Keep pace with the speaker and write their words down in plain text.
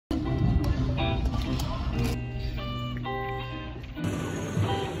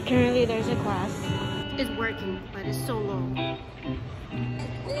Currently there's a class. It's working, but it's so low.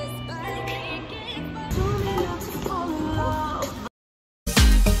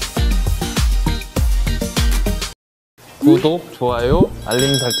 구독, 좋아요,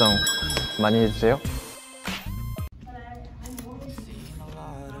 알림 설정 많이 해주세요.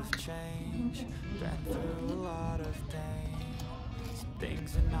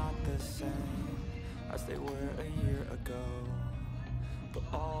 As they were a year ago, but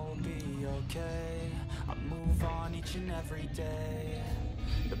all will be okay. I move on each and every day.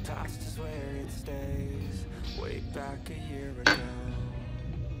 The past is where it stays. Way back a year ago,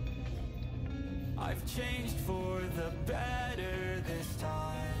 I've changed for the better this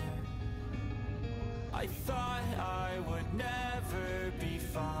time. I thought I would never be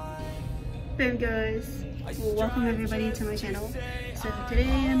fine. Hey guys, welcome everybody to my channel. So today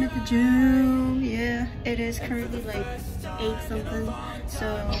I'm at the gym. Yeah, it is currently like 8 something. So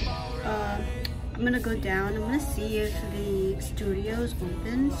I'm gonna go down. I'm gonna see if the studio is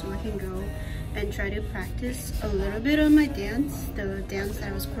open so I can go and try to practice a little bit on my dance, the dance that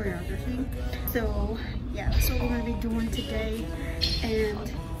I was choreographing. So yeah, that's what we're gonna be doing today, and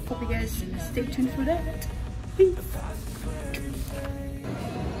hope you guys stay tuned for that. Peace.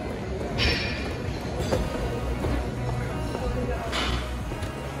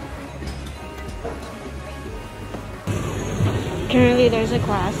 Currently there's a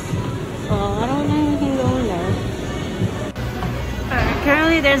class, so I don't think we can go in there. Alright,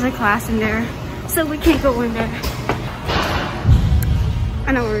 currently there's a class in there, so we can't go in there.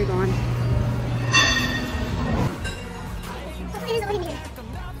 I know where we're going.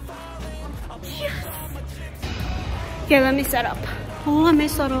 Yes. Okay, let me set up.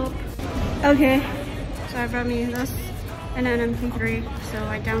 Okay, so I brought me this and an MP3, so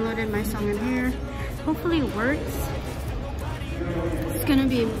I downloaded my song in here. Hopefully it works. It's gonna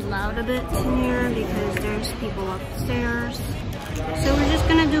be loud a bit in here because there's people upstairs. So we're just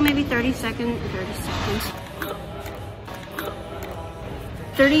gonna do maybe 30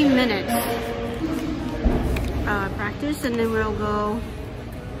 minutes practice, and then we'll go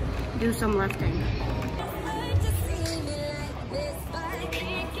do some lifting.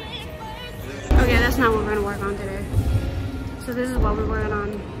 Okay, that's not what we're gonna work on today. So this is what we're working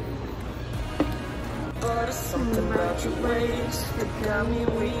on. Something about your ways that got me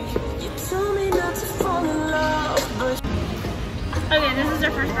weak. You told me not to fall in love, but okay, this is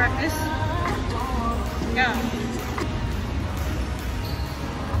our first practice. Go.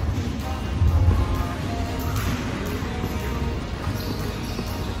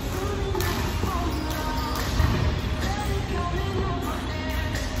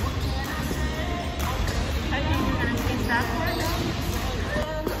 I think you're gonna take backwards.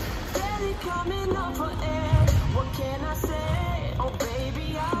 What can I say? Oh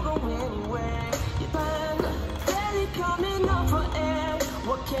baby, I'll go anywhere. You're barely coming up for air.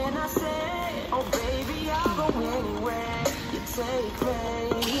 What can I say? Oh baby, I'll go anywhere. You take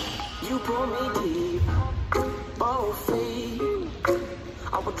me, you pull me deep, both feet.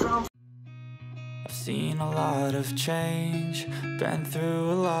 I would drown. I've seen a lot of change, been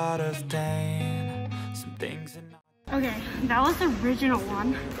through a lot of pain. Some things are not. Okay, that was the original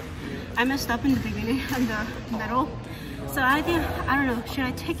one. I messed up in the beginning and the middle. So I think, I don't know, should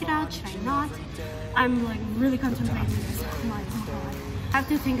I take it out? Should I not? I'm like really contemplating this. I'm like, oh god. I have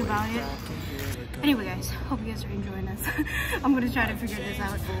to think about it. Anyway guys, hope you guys are enjoying this. I'm gonna try to figure this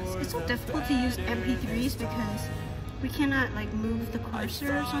out. It's so difficult to use MP3s because we cannot like move the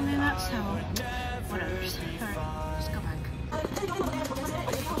cursor or something like that, so whatever. Alright, let's go back.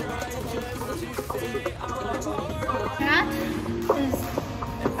 That is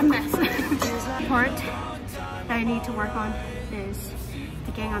a mess. The part that I need to work on is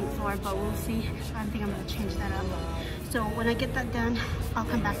the gang on the floor, but we'll see. I think I'm gonna change that up. So when I get that done, I'll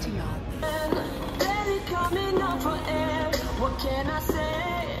come back to y'all.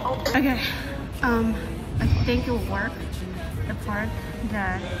 Okay, I think it'll work. The part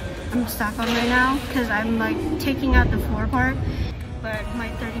that I'm stuck on right now, because I'm like taking out the floor part, but my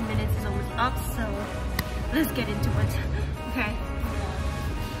 30 minutes is almost up, so let's get into it. Okay.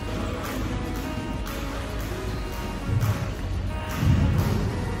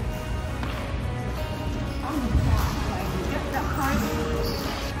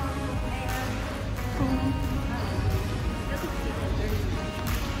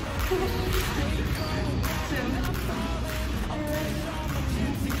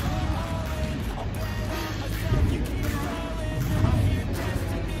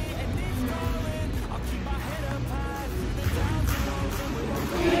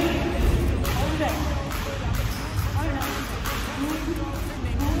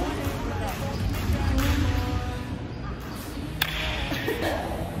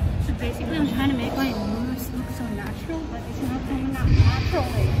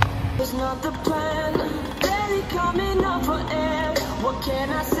 It's not the plan, barely coming up for air. What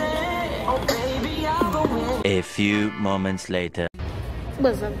can I say? Oh baby, I'll go in. A few moments later.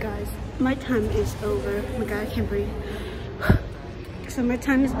 What's up, guys? My time is over. Oh my god, I can't breathe. So my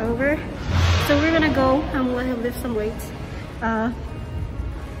time is over. So we're gonna go and let him lift some weights. I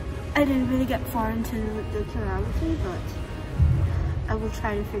didn't really get far into the choreography, but I will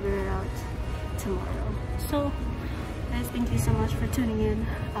try to figure it out tomorrow. So guys, thank you so much for tuning in.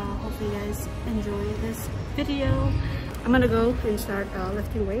 Hopefully you guys enjoy this video. I'm gonna go and start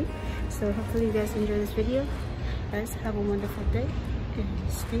lifting weight. So hopefully you guys enjoy this video. Guys, have a wonderful day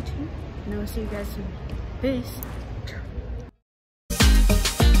and stay tuned, and I will see you guys soon. Peace.